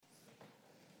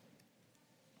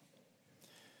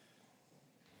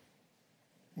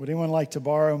Would anyone like to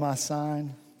borrow my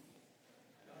sign?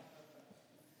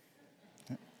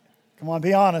 Come on,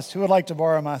 be honest. Who would like to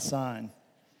borrow my sign?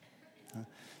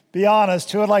 Be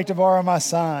honest. Who would like to borrow my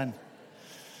sign?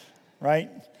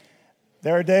 Right?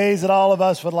 There are days that all of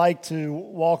us would like to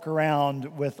walk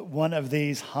around with one of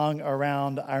these hung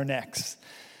around our necks,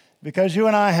 because you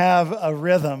and I have a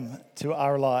rhythm to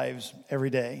our lives every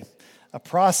day, a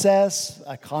process,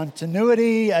 a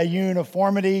continuity, a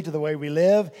uniformity to the way we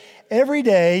live. Every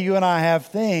day you and I have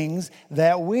things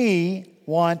that we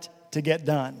want to get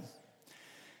done.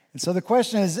 And so the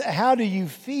question is, how do you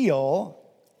feel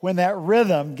when that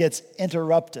rhythm gets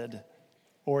interrupted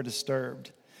or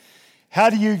disturbed? How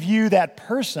do you view that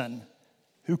person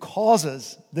who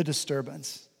causes the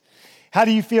disturbance? How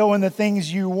do you feel when the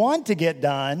things you want to get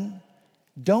done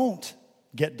don't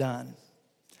get done?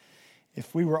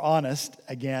 If we were honest,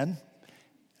 again,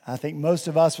 I think most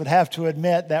of us would have to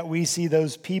admit that we see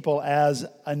those people as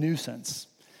a nuisance.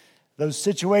 Those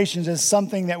situations as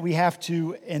something that we have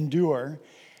to endure.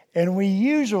 And we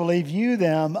usually view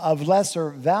them of lesser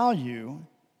value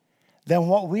than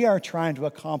what we are trying to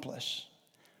accomplish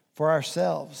for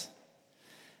ourselves.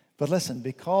 But listen,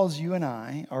 because you and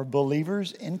I are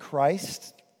believers in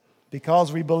Christ,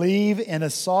 because we believe in a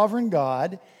sovereign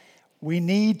God, we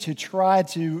need to try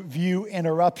to view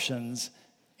interruptions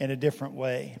in a different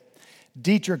way.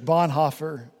 Dietrich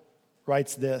Bonhoeffer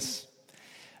writes this: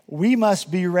 "We must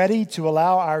be ready to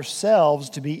allow ourselves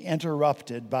to be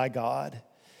interrupted by God.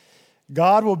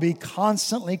 God will be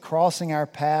constantly crossing our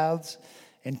paths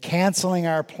and canceling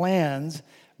our plans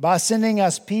by sending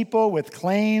us people with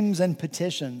claims and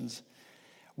petitions.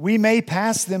 We may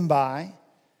pass them by,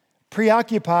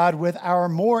 preoccupied with our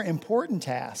more important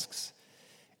tasks.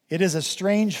 It is a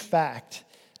strange fact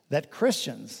that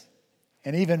Christians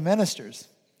and even ministers,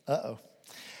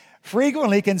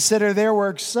 frequently consider their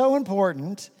work so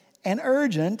important and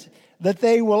urgent that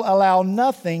they will allow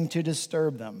nothing to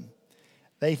disturb them.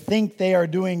 They think they are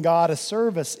doing God a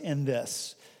service in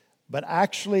this, but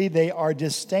actually they are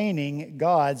disdaining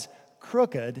God's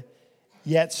crooked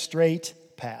yet straight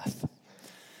path."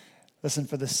 Listen,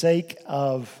 for the sake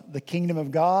of the kingdom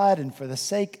of God and for the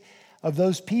sake of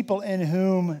those people in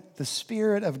whom the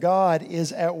Spirit of God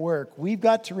is at work, we've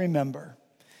got to remember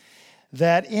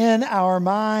that in our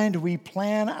mind we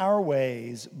plan our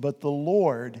ways, but the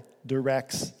Lord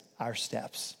directs our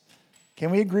steps. Can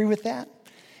we agree with that?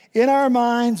 In our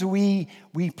minds, we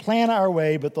plan our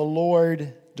way, but the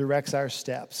Lord directs our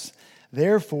steps.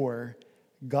 Therefore,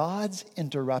 God's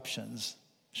interruptions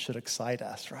should excite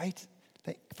us, right?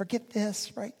 Forget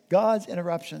this, right? God's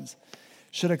interruptions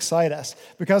should excite us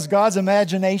because God's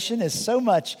imagination is so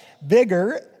much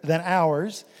bigger than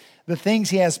ours. The things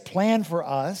He has planned for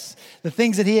us, the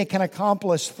things that He can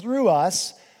accomplish through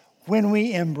us when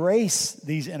we embrace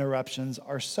these interruptions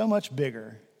are so much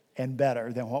bigger and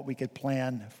better than what we could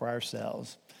plan for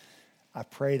ourselves. I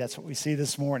pray that's what we see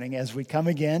this morning as we come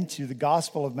again to the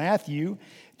Gospel of Matthew,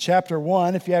 chapter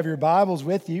 1. If you have your Bibles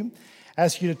with you, I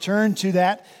ask you to turn to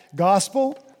that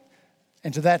Gospel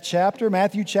and to that chapter,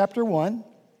 Matthew chapter 1.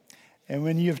 And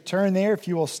when you've turned there, if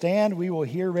you will stand, we will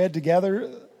hear read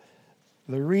together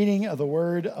the reading of the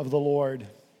Word of the Lord.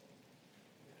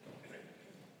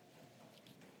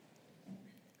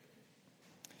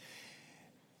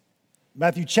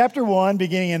 Matthew chapter 1,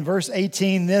 beginning in verse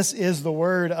 18, this is the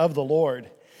word of the Lord.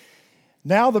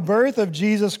 "Now the birth of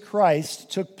Jesus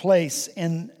Christ took place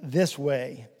in this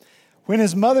way. When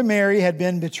His mother Mary had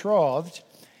been betrothed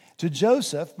to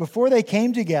Joseph, before they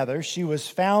came together, she was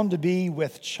found to be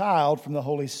with child from the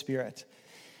Holy Spirit.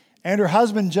 And her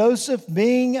husband Joseph,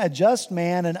 being a just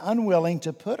man and unwilling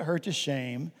to put her to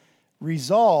shame,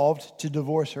 resolved to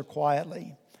divorce her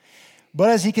quietly. But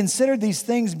as he considered these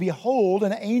things, behold,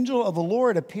 an angel of the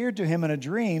Lord appeared to him in a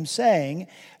dream, saying,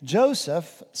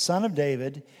 'Joseph, son of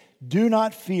David, do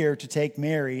not fear to take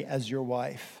Mary as your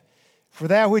wife. For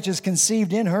that which is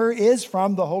conceived in her is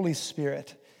from the Holy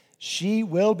Spirit. She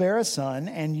will bear a son,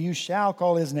 and you shall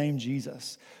call his name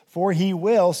Jesus, for he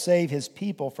will save his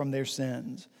people from their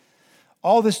sins.'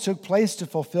 All this took place to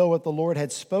fulfill what the Lord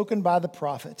had spoken by the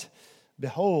prophet.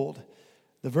 'Behold,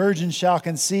 the virgin shall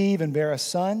conceive and bear a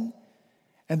son,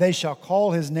 and they shall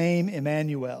call his name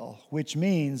Emmanuel,' which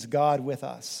means God with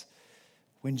us.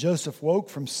 When Joseph woke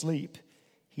from sleep,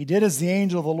 he did as the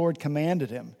angel of the Lord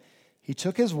commanded him. He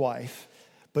took his wife,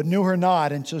 but knew her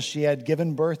not until she had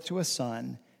given birth to a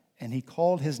son, and he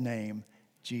called his name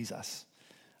Jesus."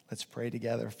 Let's pray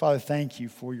together. Father, thank you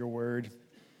for your word.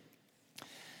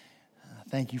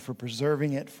 Thank you for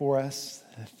preserving it for us.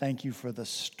 Thank you for the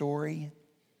story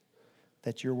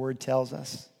that your word tells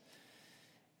us.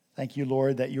 Thank you,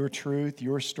 Lord, that your truth,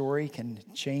 your story can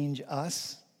change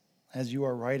us as you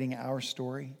are writing our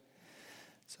story.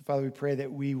 So, Father, we pray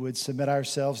that we would submit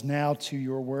ourselves now to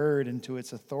your word and to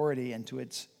its authority and to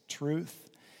its truth,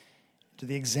 to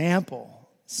the example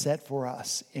set for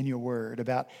us in your word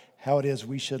about how it is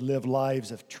we should live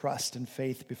lives of trust and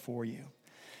faith before you.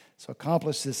 So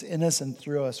accomplish this in us and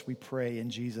through us, we pray in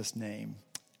Jesus' name.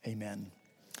 Amen.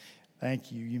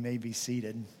 Thank you. You may be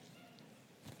seated.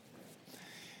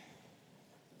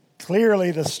 Clearly,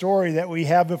 the story that we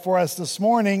have before us this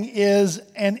morning is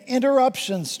an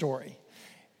interruption story.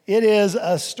 It is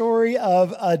a story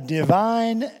of a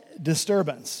divine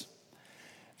disturbance.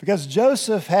 Because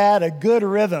Joseph had a good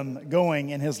rhythm going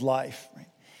in his life.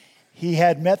 He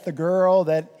had met the girl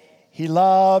that he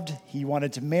loved. He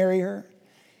wanted to marry her.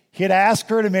 He had asked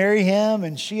her to marry him,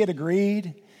 and she had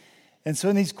agreed. And so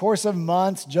in these course of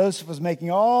months, Joseph was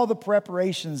making all the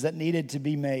preparations that needed to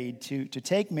be made to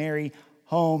take Mary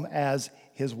home as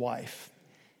his wife.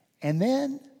 And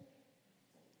then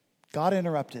God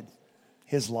interrupted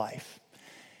his life.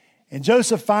 And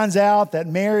Joseph finds out that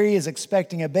Mary is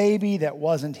expecting a baby that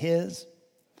wasn't his.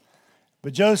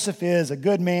 But Joseph is a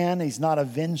good man. He's not a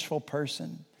vengeful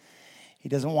person. He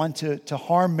doesn't want to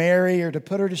harm Mary or to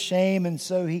put her to shame. And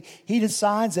so he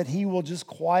decides that he will just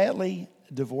quietly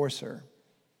divorce her.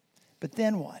 But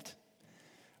then what?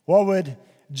 What would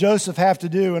Joseph have to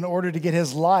do in order to get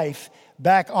his life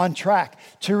back on track,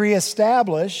 to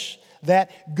reestablish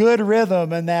that good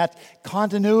rhythm and that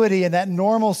continuity and that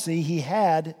normalcy he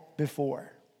had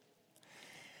before?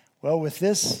 Well, with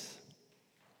this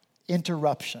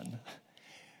interruption,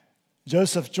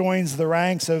 Joseph joins the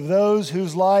ranks of those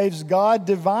whose lives God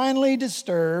divinely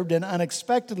disturbed and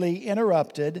unexpectedly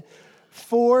interrupted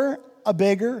for a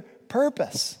bigger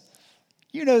purpose.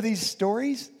 You know these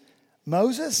stories.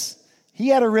 Moses, he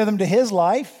had a rhythm to his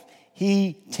life.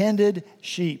 He tended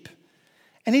sheep.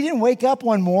 And he didn't wake up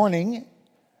one morning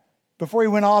before he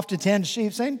went off to tend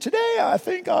sheep saying, "Today I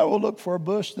think I will look for a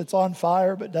bush that's on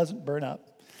fire but doesn't burn up.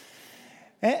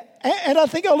 And I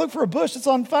think I'll look for a bush that's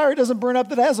on fire, it doesn't burn up,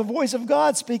 that has a voice of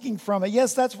God speaking from it.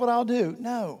 Yes, that's what I'll do."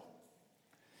 No.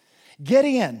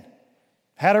 Gideon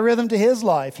had a rhythm to his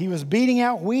life. He was beating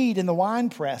out wheat in the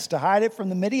winepress to hide it from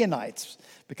the Midianites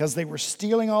because they were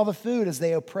stealing all the food as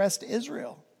they oppressed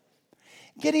Israel.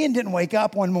 Gideon didn't wake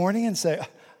up one morning and say,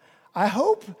 "I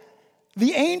hope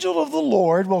the angel of the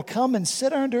Lord will come and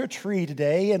sit under a tree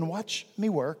today and watch me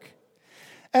work.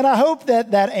 And I hope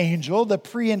that that angel, the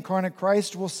pre-incarnate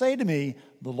Christ, will say to me,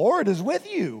 'The Lord is with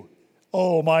you,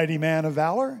 O mighty man of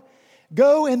valor.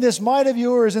 Go in this might of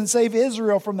yours and save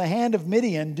Israel from the hand of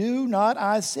Midian. Do not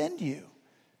I send you?'"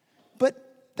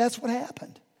 But that's what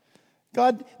happened.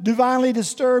 God divinely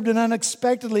disturbed and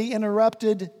unexpectedly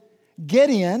interrupted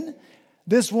Gideon,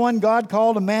 this one God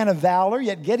called a man of valor,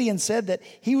 yet Gideon said that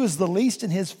he was the least in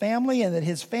his family and that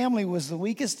his family was the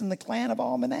weakest in the clan of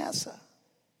all Manasseh.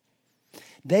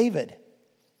 David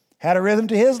had a rhythm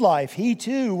to his life. He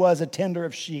too was a tender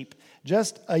of sheep,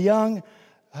 just a young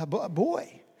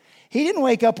boy. He didn't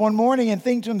wake up one morning and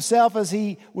think to himself as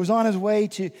he was on his way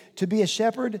to be a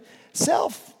shepherd,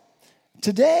 "Self,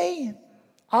 today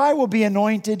I will be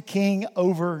anointed king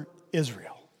over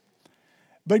Israel."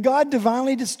 But God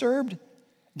divinely disturbed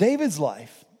David's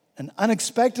life and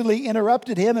unexpectedly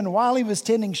interrupted him. And while he was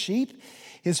tending sheep,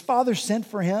 his father sent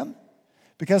for him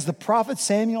because the prophet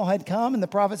Samuel had come, and the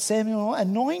prophet Samuel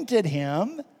anointed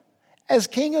him as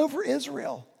king over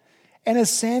Israel. And as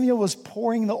Samuel was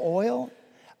pouring the oil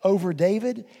over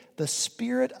David, the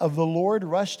Spirit of the Lord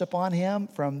rushed upon him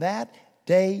from that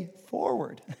day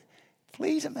forward.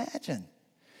 Please imagine.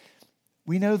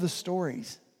 We know the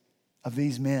stories of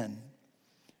these men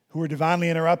who were divinely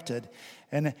interrupted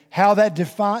and how that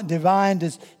divine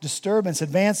disturbance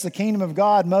advanced the kingdom of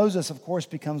God. Moses, of course,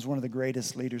 becomes one of the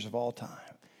greatest leaders of all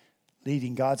time,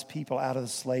 leading God's people out of the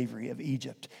slavery of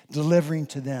Egypt, delivering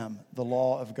to them the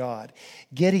law of God.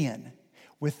 Gideon,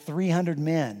 with 300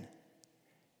 men,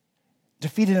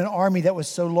 defeated an army that was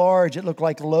so large it looked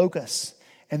like locusts,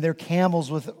 and their camels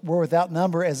were without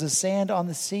number as the sand on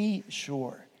the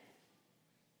seashore.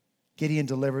 Gideon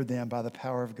delivered them by the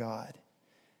power of God.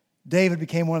 David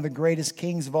became one of the greatest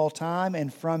kings of all time,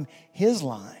 and from his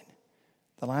line,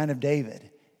 the line of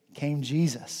David, came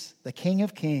Jesus, the King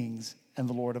of Kings and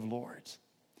the Lord of Lords.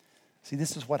 See,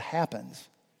 this is what happens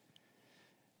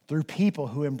through people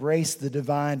who embrace the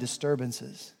divine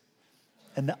disturbances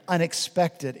and the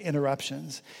unexpected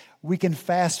interruptions. We can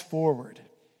fast forward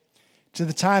to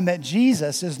the time that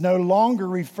Jesus is no longer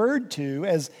referred to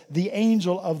as the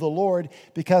angel of the Lord,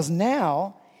 because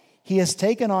now he has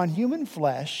taken on human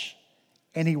flesh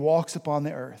and he walks upon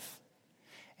the earth.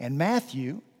 And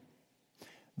Matthew,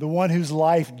 the one whose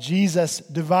life Jesus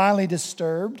divinely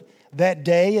disturbed that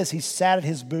day as he sat at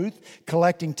his booth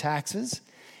collecting taxes,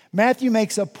 Matthew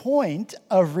makes a point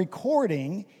of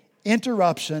recording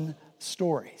interruption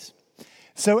stories.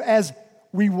 So as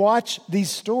we watch these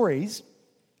stories,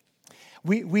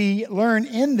 we learn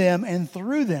in them and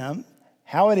through them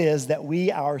how it is that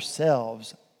we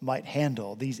ourselves might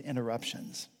handle these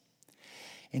interruptions.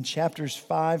 In chapters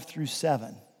 5 through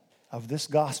 7 of this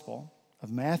gospel of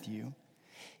Matthew,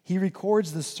 he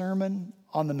records the Sermon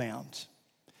on the Mount,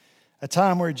 a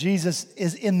time where Jesus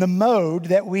is in the mode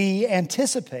that we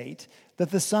anticipate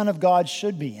that the Son of God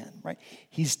should be in, right?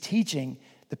 He's teaching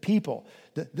the people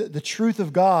the truth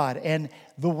of God and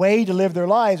the way to live their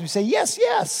lives. We say,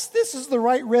 yes, this is the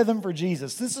right rhythm for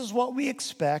Jesus. This is what we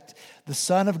expect the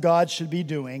Son of God should be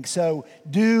doing. So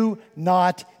do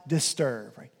not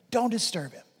disturb, right? Don't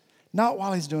disturb him. Not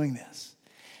while he's doing this.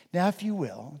 Now, if you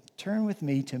will, turn with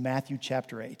me to Matthew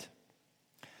chapter 8.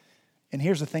 And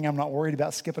here's the thing, I'm not worried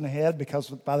about skipping ahead because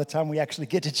by the time we actually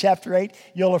get to chapter 8,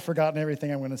 you'll have forgotten everything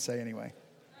I'm going to say anyway.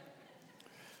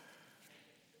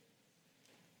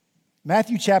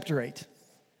 Matthew chapter 8,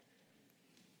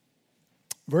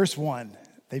 verse 1.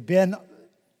 Jesus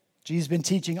has been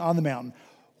teaching on the mountain.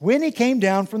 When he came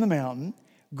down from the mountain,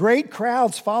 great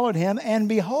crowds followed him, and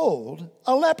behold,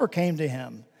 a leper came to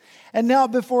him and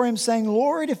knelt before him, saying,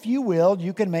 Lord, if you will,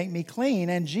 you can make me clean.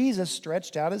 And Jesus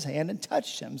stretched out his hand and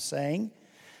touched him, saying,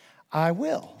 I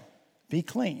will be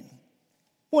clean.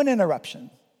 One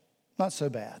interruption. Not so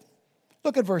bad.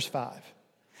 Look at verse 5.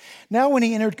 Now when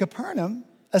he entered Capernaum,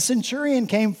 a centurion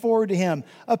came forward to him,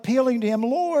 appealing to him,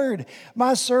 Lord,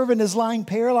 my servant is lying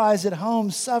paralyzed at home,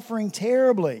 suffering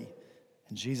terribly.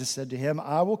 And Jesus said to him,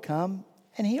 I will come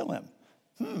and heal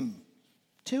him.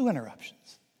 2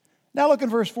 interruptions. Now look at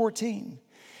verse 14.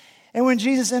 And when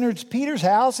Jesus entered Peter's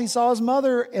house, he saw his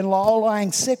mother-in-law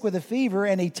lying sick with a fever,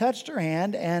 and he touched her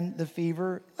hand, and the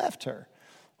fever left her.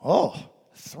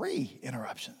 3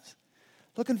 interruptions.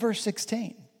 Look at verse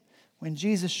 16. When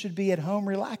Jesus should be at home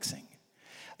relaxing.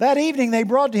 That evening they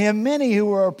brought to him many who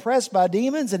were oppressed by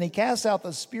demons, and he cast out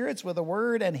the spirits with a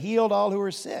word and healed all who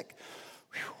were sick.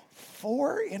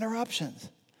 4 interruptions.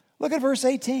 Look at verse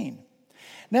 18.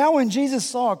 Now when Jesus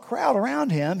saw a crowd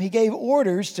around him, he gave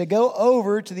orders to go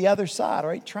over to the other side,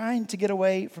 right? Trying to get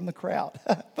away from the crowd.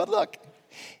 But look,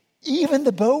 even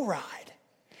the boat ride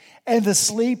and the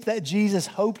sleep that Jesus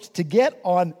hoped to get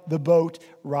on the boat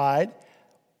ride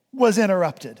was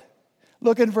interrupted.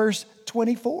 Look at verse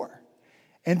 24.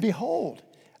 And behold,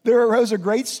 there arose a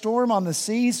great storm on the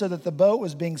sea so that the boat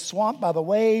was being swamped by the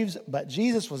waves, but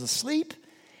Jesus was asleep.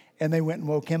 And they went and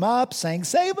woke him up, saying,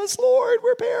 Save us, Lord,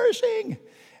 we're perishing.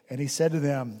 And he said to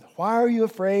them, Why are you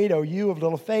afraid, O you of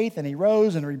little faith? And he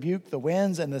rose and rebuked the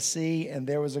winds and the sea, and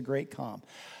there was a great calm.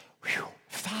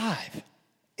 5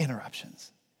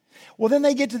 interruptions. Well, then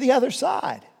they get to the other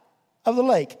side of the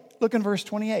lake. Look in verse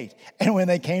 28. And when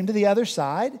they came to the other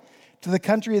side, to the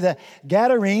country of the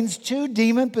Gadarenes, 2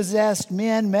 demon-possessed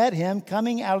men met him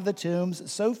coming out of the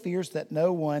tombs, so fierce that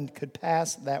no one could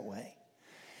pass that way.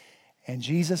 And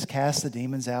Jesus cast the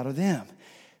demons out of them.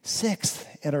 6th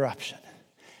interruption.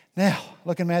 Now,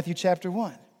 look in Matthew chapter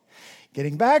 1.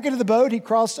 Getting back into the boat, he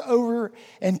crossed over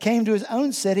and came to his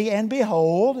own city, and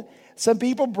behold, some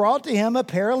people brought to him a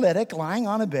paralytic lying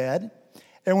on a bed.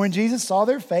 And when Jesus saw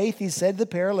their faith, he said to the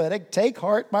paralytic, Take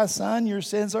heart, my son, your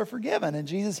sins are forgiven. And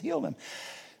Jesus healed him.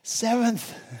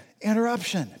 7th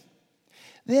interruption.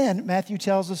 Then Matthew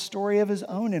tells a story of his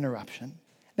own interruption.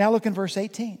 Now look in verse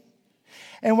 18.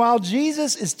 And while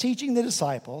Jesus is teaching the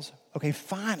disciples,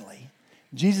 finally,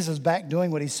 Jesus is back doing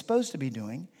what he's supposed to be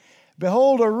doing.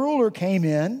 Behold, a ruler came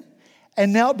in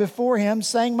and knelt before him,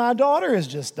 saying, My daughter has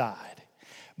just died.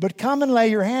 But come and lay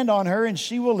your hand on her, and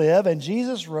she will live. And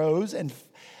Jesus rose and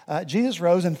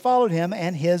followed him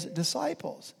and his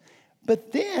disciples.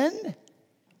 But then,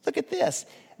 look at this.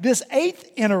 This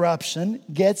 8th interruption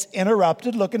gets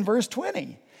interrupted. Look in verse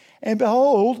 20. And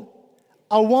behold,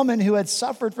 a woman who had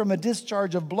suffered from a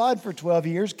discharge of blood for 12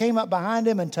 years came up behind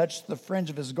him and touched the fringe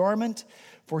of his garment.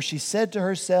 For she said to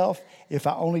herself, If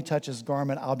I only touch his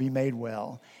garment, I'll be made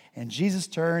well. And Jesus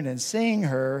turned and seeing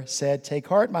her said, Take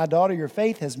heart, my daughter, your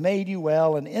faith has made you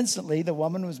well. And instantly the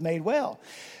woman was made well.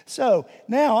 So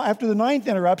now after the 9th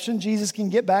interruption, Jesus can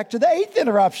get back to the 8th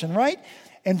interruption, right?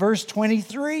 In verse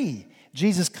 23,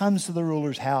 Jesus comes to the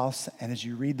ruler's house. And as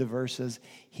you read the verses,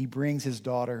 he brings his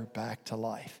daughter back to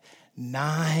life.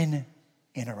 9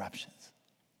 interruptions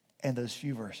in those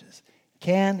few verses.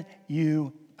 Can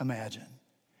you imagine?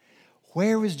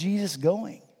 Where was Jesus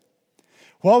going?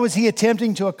 What was he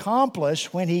attempting to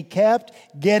accomplish when he kept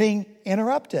getting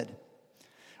interrupted?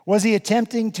 Was he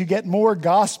attempting to get more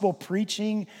gospel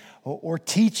preaching or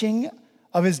teaching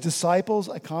of his disciples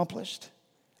accomplished?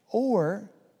 Or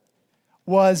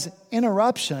was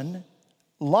interruption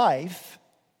life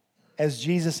as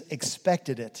Jesus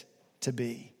expected it to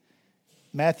be?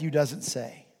 Matthew doesn't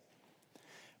say.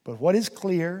 But what is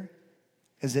clear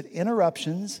is that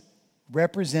interruptions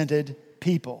represented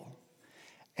people.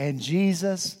 And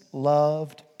Jesus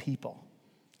loved people.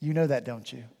 You know that,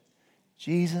 don't you?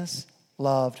 Jesus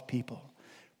loved people,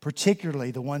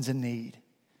 particularly the ones in need.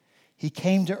 He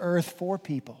came to earth for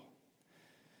people,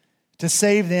 to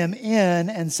save them in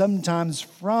and sometimes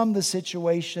from the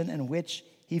situation in which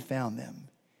he found them.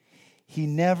 He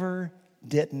never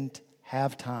didn't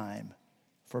have time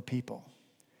for people.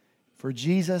 For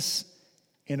Jesus,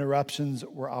 interruptions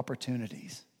were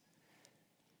opportunities.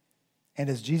 And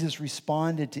as Jesus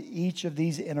responded to each of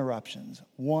these interruptions,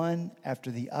 one after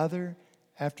the other,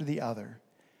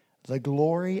 the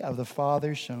glory of the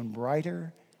Father shone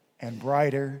brighter and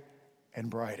brighter and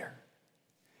brighter.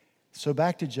 So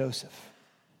back to Joseph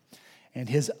and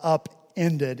his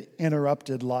upended,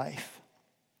 interrupted life.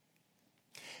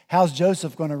 How's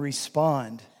Joseph going to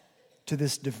respond to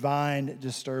this divine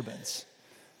disturbance?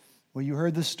 Well, you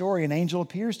heard the story. An angel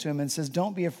appears to him and says,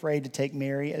 "Don't be afraid to take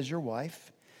Mary as your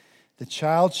wife. The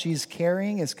child she's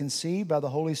carrying is conceived by the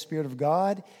Holy Spirit of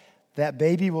God. That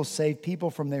baby will save people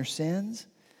from their sins."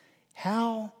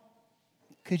 How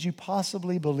could you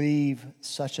possibly believe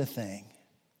such a thing?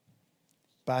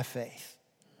 By faith.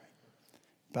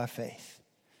 By faith.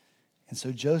 And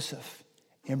so Joseph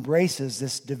embraces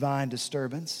this divine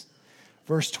disturbance.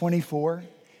 Verse 24,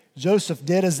 Joseph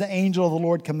did as the angel of the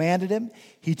Lord commanded him.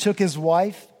 He took his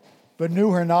wife, but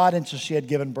knew her not until she had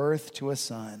given birth to a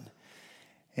son.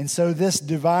 And so this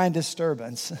divine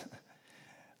disturbance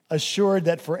assured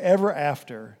that forever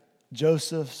after,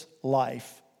 Joseph's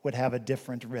life would have a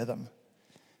different rhythm.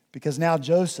 Because now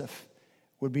Joseph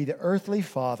would be the earthly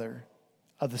father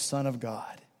of the Son of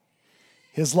God.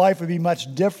 His life would be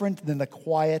much different than the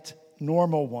quiet,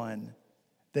 normal one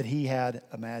that he had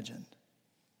imagined.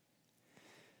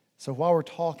 So while we're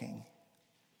talking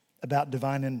about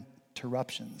divine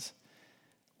interruptions,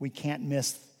 we can't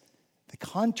miss the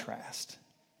contrast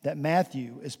that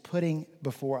Matthew is putting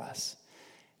before us.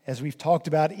 As we've talked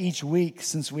about each week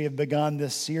since we have begun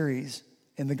this series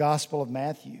in the Gospel of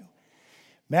Matthew,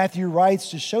 Matthew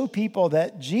writes to show people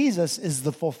that Jesus is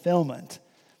the fulfillment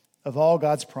of all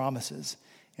God's promises.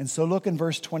 And so look in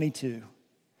verse 22.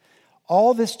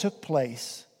 All this took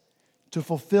place to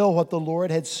fulfill what the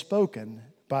Lord had spoken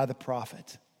by the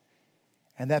prophet.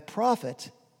 And that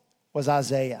prophet was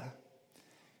Isaiah.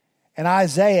 And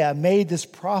Isaiah made this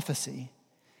prophecy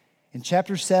in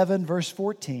chapter 7, verse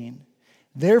 14.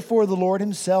 Therefore the Lord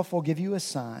himself will give you a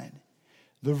sign.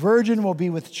 The virgin will be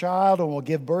with child and will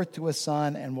give birth to a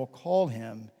son and will call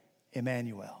him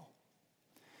Emmanuel.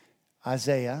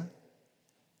 Isaiah,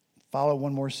 follow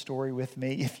one more story with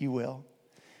me, if you will,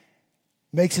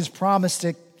 makes his promise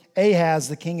to Ahaz,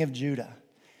 the king of Judah.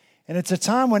 And it's a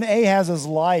time when Ahaz's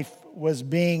life was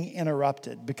being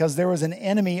interrupted because there was an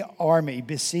enemy army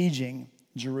besieging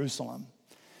Jerusalem.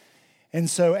 And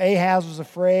so Ahaz was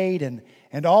afraid,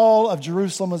 and all of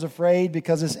Jerusalem was afraid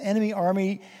because this enemy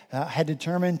army had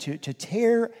determined to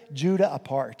tear Judah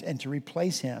apart and to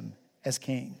replace him as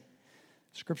king.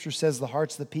 Scripture says the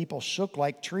hearts of the people shook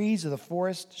like trees of the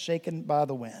forest shaken by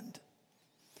the wind.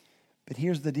 But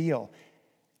here's the deal.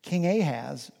 King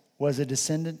Ahaz was a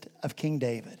descendant of King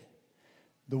David,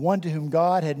 the one to whom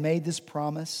God had made this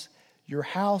promise: your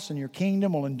house and your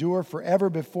kingdom will endure forever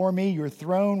before me. Your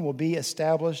throne will be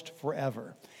established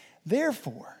forever.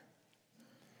 Therefore,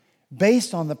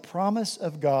 based on the promise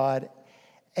of God,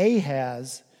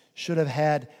 Ahaz should have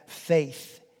had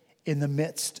faith in the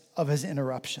midst of his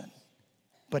interruption.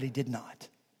 But he did not.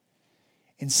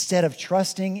 Instead of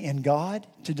trusting in God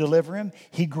to deliver him,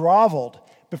 he groveled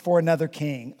before another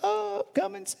king. "Oh,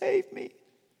 come and save me."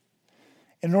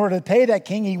 In order to pay that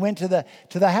king, he went to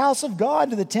the house of God,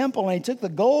 to the temple, and he took the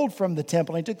gold from the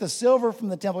temple, and he took the silver from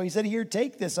the temple. He said, "Here,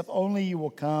 take this, if only you will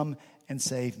come and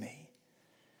save me."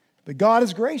 But God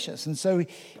is gracious, and so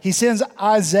he sends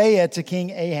Isaiah to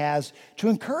King Ahaz to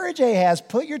encourage Ahaz,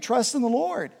 put your trust in the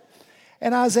Lord.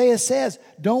 And Isaiah says,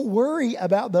 don't worry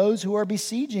about those who are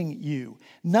besieging you.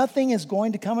 Nothing is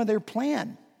going to come of their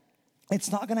plan.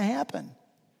 It's not going to happen.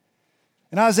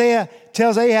 And Isaiah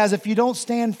tells Ahaz, if you don't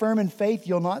stand firm in faith,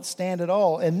 you'll not stand at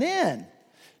all. And then,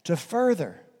 to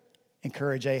further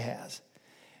encourage Ahaz,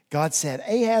 God said,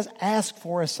 Ahaz, ask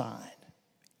for a sign,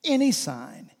 any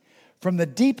sign, from the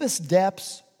deepest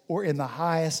depths or in the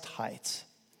highest heights.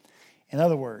 In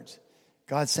other words,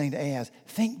 God's saying to Ahaz,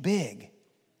 think big,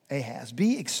 Ahaz.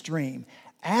 Be extreme.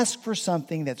 Ask for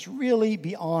something that's really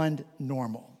beyond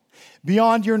normal,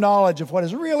 beyond your knowledge of what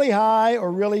is really high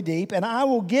or really deep, and I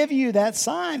will give you that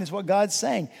sign, is what God's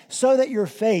saying, so that your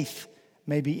faith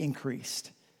may be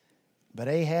increased. But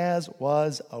Ahaz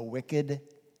was a wicked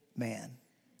man.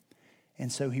 And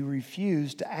so he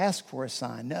refused to ask for a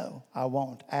sign. No, I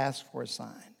won't ask for a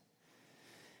sign.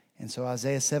 And so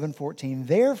Isaiah 7:14,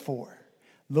 therefore,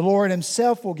 the Lord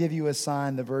himself will give you a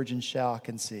sign, the virgin shall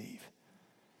conceive.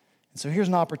 And so here's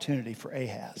an opportunity for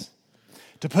Ahaz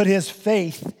to put his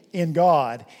faith in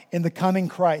God, in the coming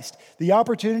Christ. The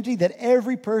opportunity that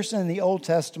every person in the Old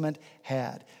Testament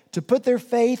had. To put their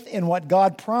faith in what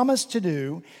God promised to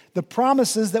do, the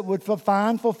promises that would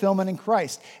find fulfillment in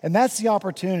Christ. And that's the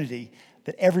opportunity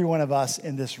that every one of us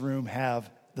in this room have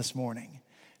this morning.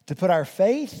 To put our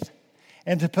faith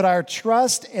and to put our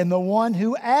trust in the one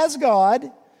who, as God,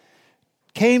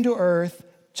 came to earth,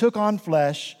 took on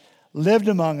flesh, lived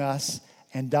among us,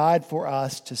 and died for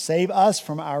us to save us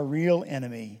from our real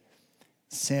enemy,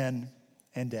 sin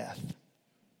and death.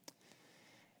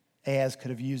 Ahaz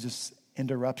could have used this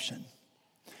interruption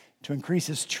to increase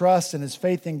his trust and his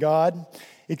faith in God.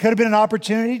 It could have been an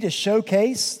opportunity to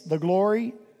showcase the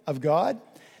glory of God,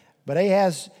 but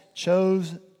Ahaz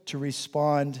chose to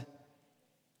respond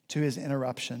to his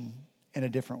interruption in a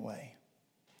different way.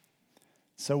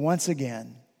 So once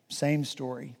again, same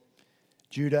story.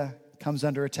 Judah comes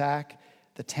under attack.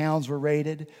 The towns were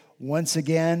raided. Once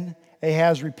again,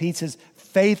 Ahaz repeats his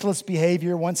faithless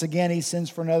behavior. Once again, he sends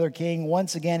for another king.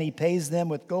 Once again, he pays them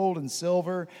with gold and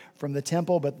silver from the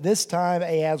temple. But this time,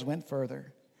 Ahaz went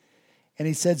further. And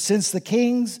he said, since the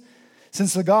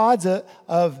gods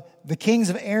of the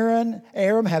kings of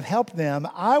Aram have helped them,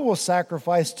 I will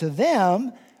sacrifice to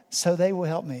them so they will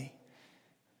help me.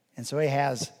 And so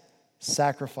Ahaz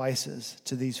sacrifices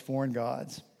to these foreign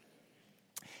gods.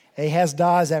 Ahaz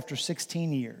dies after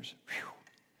 16 years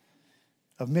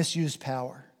of misused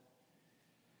power.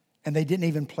 And they didn't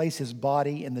even place his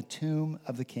body in the tomb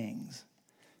of the kings.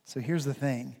 So here's the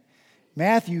thing.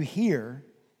 Matthew here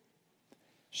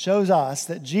shows us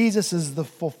that Jesus is the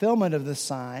fulfillment of the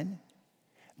sign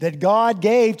that God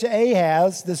gave to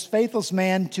Ahaz, this faithless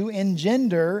man, to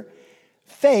engender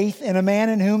faith in a man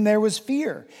in whom there was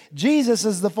fear. Jesus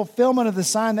is the fulfillment of the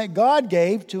sign that God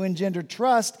gave to engender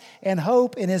trust and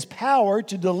hope in his power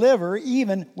to deliver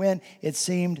even when it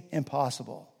seemed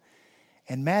impossible.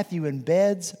 And Matthew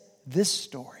embeds this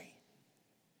story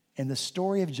in the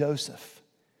story of Joseph,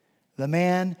 the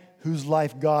man whose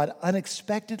life God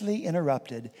unexpectedly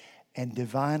interrupted and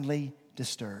divinely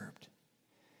disturbed.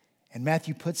 And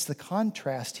Matthew puts the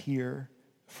contrast here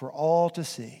for all to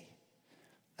see,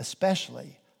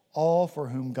 especially all for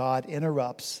whom God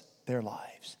interrupts their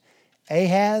lives.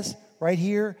 Ahaz, right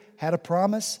here, had a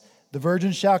promise. The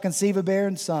virgin shall conceive a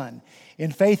barren son.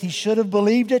 In faith, he should have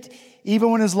believed it, even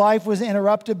when his life was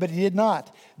interrupted, but he did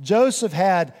not. Joseph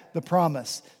had the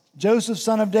promise. Joseph,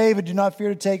 son of David, do not fear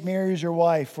to take Mary as your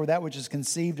wife, for that which is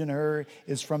conceived in her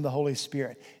is from the Holy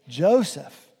Spirit.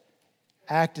 Joseph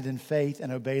acted in faith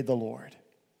and obeyed the Lord.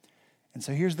 And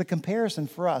so here's the comparison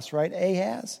for us, right?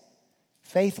 Ahaz,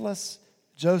 faithless.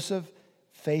 Joseph,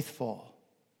 faithful.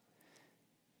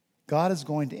 God is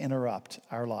going to interrupt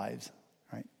our lives,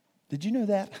 right? Did you know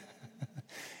that?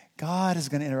 God is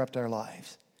going to interrupt our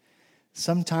lives.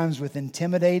 Sometimes with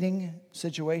intimidating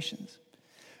situations.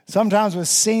 Sometimes with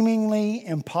seemingly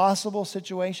impossible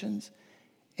situations.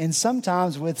 And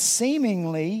sometimes with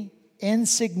seemingly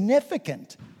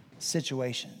insignificant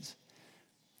situations.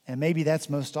 And maybe that's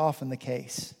most often the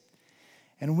case.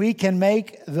 And we can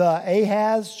make the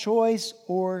Ahaz choice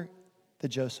or the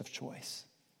Joseph choice.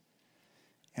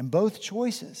 And both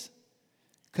choices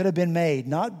could have been made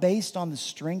not based on the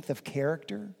strength of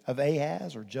character of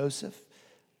Ahaz or Joseph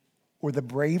or the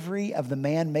bravery of the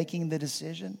man making the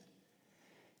decision.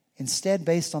 Instead,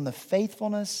 based on the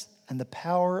faithfulness and the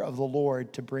power of the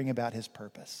Lord to bring about his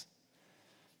purpose.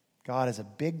 God is a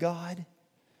big God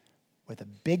with a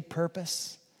big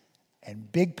purpose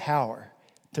and big power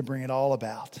to bring it all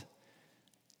about.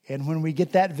 And when we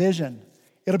get that vision,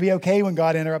 it'll be okay when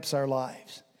God interrupts our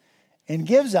lives and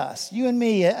gives us, you and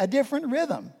me, a different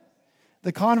rhythm.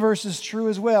 The converse is true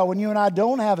as well. When you and I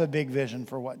don't have a big vision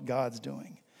for what God's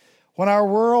doing, when our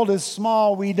world is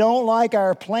small, we don't like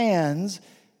our plans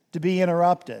to be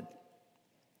interrupted.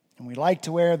 And we like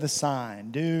to wear the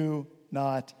sign, do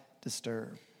not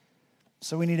disturb.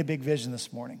 So we need a big vision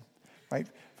this morning, right?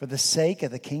 For the sake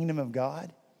of the kingdom of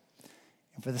God,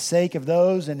 and for the sake of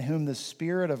those in whom the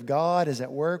Spirit of God is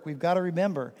at work, we've got to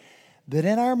remember that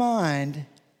in our mind,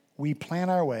 we plan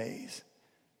our ways,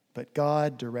 but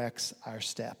God directs our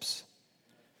steps.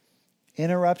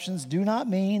 Interruptions do not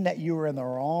mean that you are in the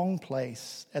wrong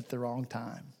place at the wrong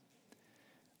time.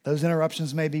 Those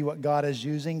interruptions may be what God is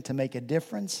using to make a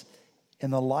difference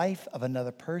in the life of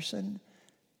another person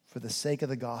for the sake of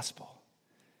the gospel.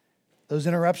 Those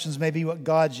interruptions may be what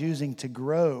God's using to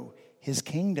grow his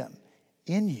kingdom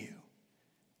in you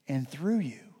and through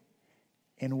you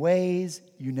in ways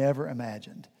you never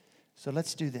imagined. So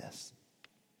let's do this.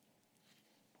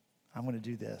 I'm going to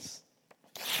do this.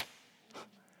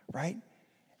 Right?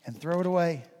 And throw it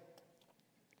away.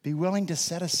 Be willing to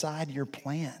set aside your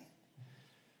plan,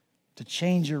 to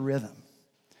change your rhythm.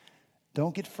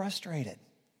 Don't get frustrated.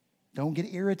 Don't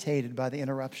get irritated by the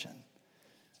interruption.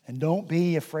 And don't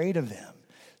be afraid of them.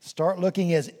 Start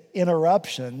looking at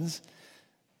interruptions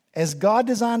as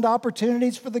God-designed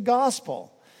opportunities for the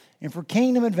gospel and for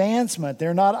kingdom advancement.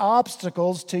 They're not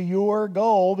obstacles to your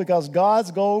goal, because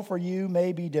God's goal for you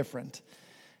may be different.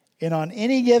 And on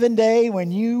any given day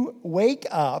when you wake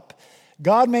up,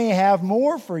 God may have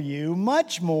more for you,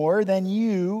 much more than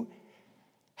you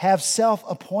have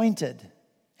self-appointed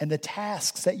and the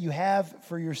tasks that you have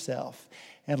for yourself.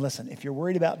 And listen, if you're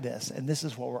worried about this, and this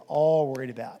is what we're all worried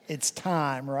about, it's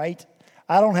time, right?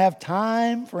 I don't have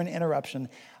time for an interruption.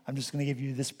 I'm just going to give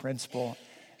you this principle,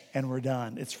 and we're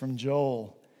done. It's from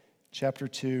Joel chapter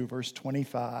 2, verse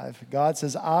 25. God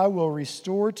says, I will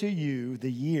restore to you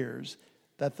the years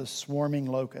that the swarming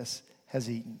locust has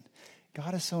eaten.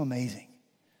 God is so amazing.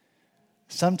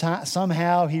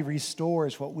 Somehow he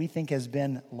restores what we think has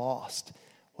been lost,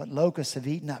 what locusts have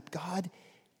eaten up. God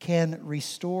can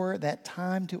restore that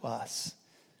time to us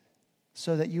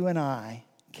so that you and I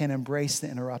can embrace the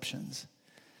interruptions.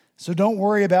 So don't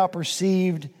worry about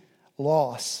perceived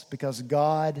loss, because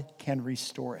God can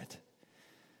restore it.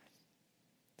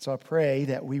 So I pray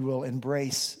that we will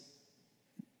embrace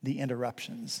the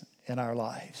interruptions in our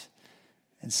lives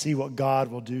and see what God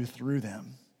will do through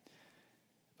them.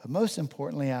 But most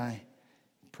importantly, I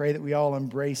pray that we all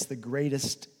embrace the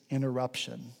greatest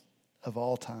interruption of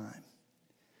all time.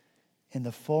 In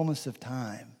the fullness of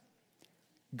time,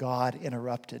 God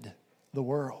interrupted the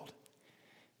world.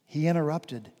 He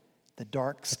interrupted the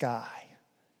dark sky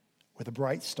with a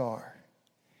bright star.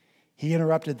 He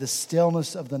interrupted the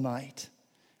stillness of the night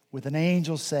with an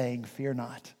angel saying, fear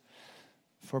not.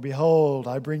 For behold,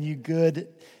 I bring you good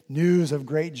news of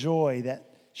great joy that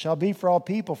shall be for all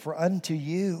people. For unto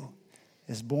you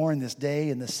is born this day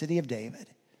in the city of David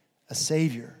a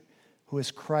Savior, who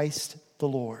is Christ the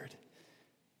Lord.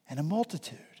 And a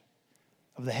multitude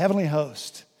of the heavenly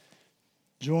host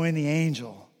join the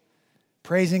angel,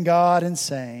 praising God and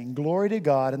saying, glory to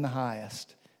God in the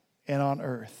highest, and on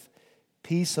earth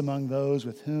peace among those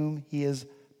with whom he is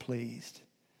pleased.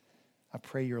 I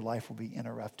pray your life will be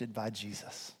interrupted by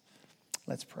Jesus.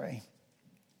 Let's pray.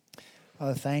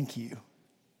 Father, thank you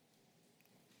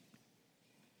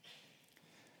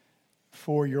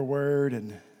for your word,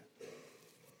 and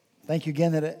thank you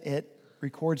again that it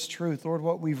records truth. Lord,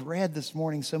 what we've read this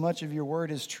morning, so much of your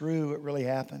word is true. It really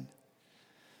happened.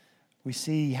 We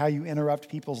see how you interrupt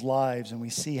people's lives, and we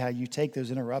see how you take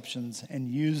those interruptions and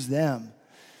use them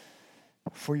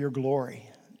for your glory,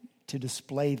 to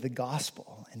display the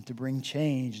gospel and to bring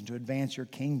change and to advance your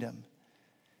kingdom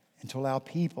and to allow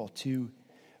people to,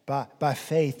 by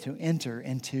faith, to enter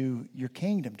into your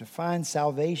kingdom, to find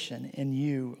salvation in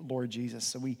you, Lord Jesus.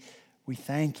 So we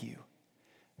thank you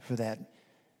for that.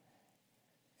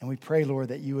 And we pray, Lord,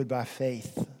 that you would, by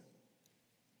faith,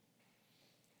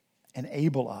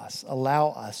 enable us, allow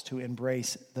us to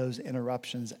embrace those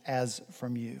interruptions as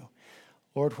from you.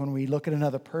 Lord, when we look at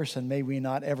another person, may we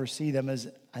not ever see them as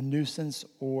a nuisance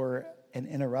or an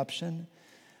interruption.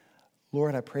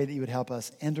 Lord, I pray that you would help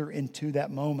us enter into that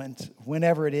moment,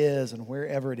 whenever it is and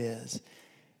wherever it is,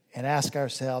 and ask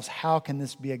ourselves, how can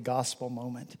this be a gospel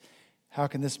moment? How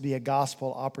can this be a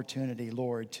gospel opportunity,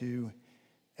 Lord, to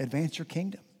advance your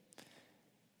kingdom?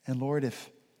 And Lord, if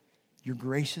you're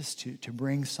gracious to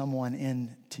bring someone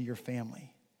into your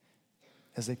family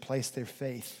as they place their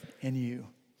faith in you,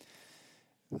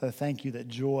 thank you that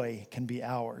joy can be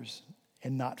ours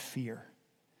and not fear.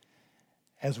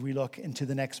 As we look into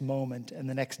the next moment and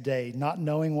the next day, not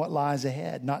knowing what lies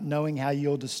ahead, not knowing how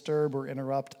you'll disturb or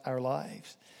interrupt our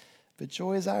lives. But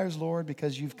joy is ours, Lord,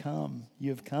 because you've come. You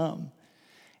have come.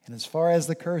 And as far as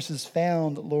the curse is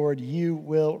found, Lord, you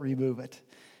will remove it.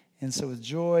 And so with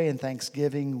joy and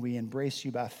thanksgiving, we embrace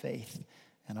you by faith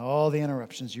and all the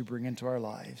interruptions you bring into our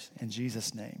lives. In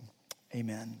Jesus' name,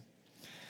 amen.